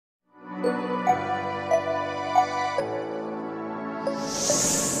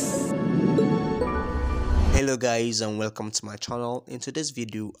Hello guys, and welcome to my channel. In today's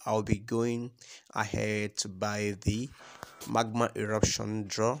video I'll be going ahead to buy the magma eruption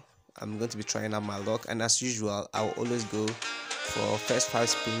draw. I'm going to be trying out my luck, and as usual I'll always go for first 5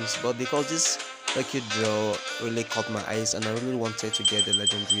 spins, but because this lucky draw really caught my eyes and I really wanted to get the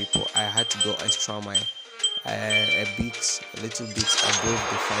legendary, I had to go extra mile, a little bit above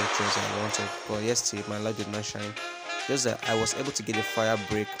the 5 draws I wanted. But yesterday my luck did not shine. Just that I was able to get a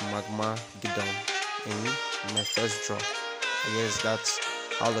Firebreaker magmagidon in my first draw. I guess that's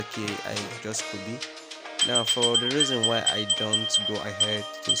how lucky I just could be. Now, for the reason why I don't go ahead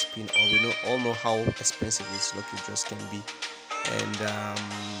to spin, or we all know how expensive this lucky draws can be, and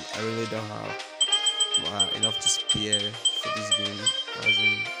I really don't have enough to spare for this game,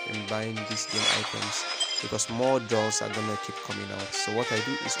 as in buying these game items, because more draws are gonna keep coming out. So what I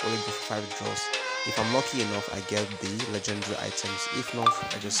do is only go for 5 draws. If I'm lucky enough, I get the legendary items. If not,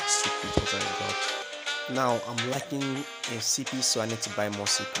 I just stick with what I got. Now I'm lacking a CP, so I need to buy more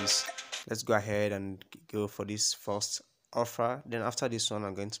CPs. Let's go ahead and go for this first offer. Then after this one,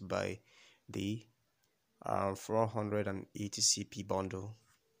 I'm going to buy the 480 CP bundle.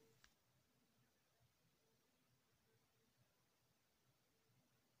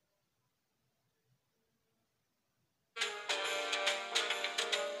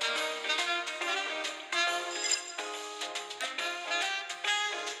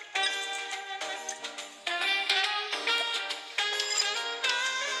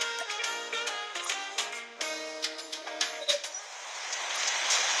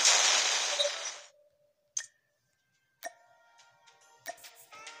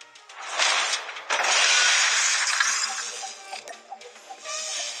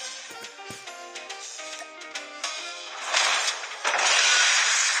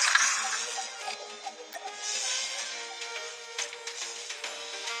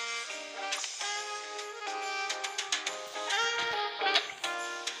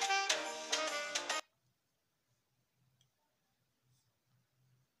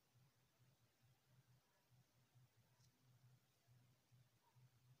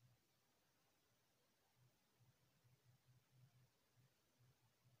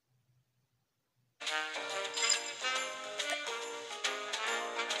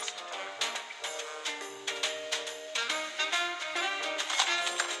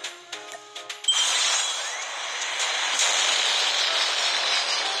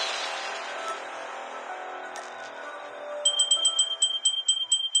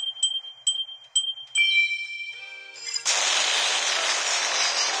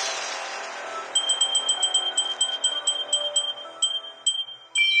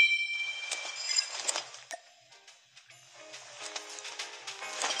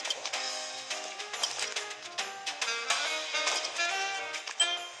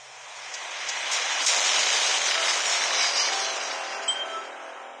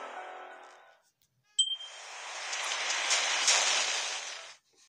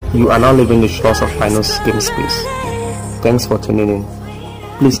 You are now leaving the shores of Finance Game Space. Thanks for tuning in.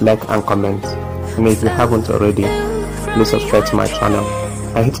 Please like and comment, and if you haven't already, please subscribe to my channel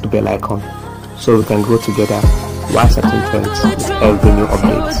and hit the bell icon so we can grow together while setting trends with every new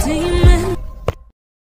update.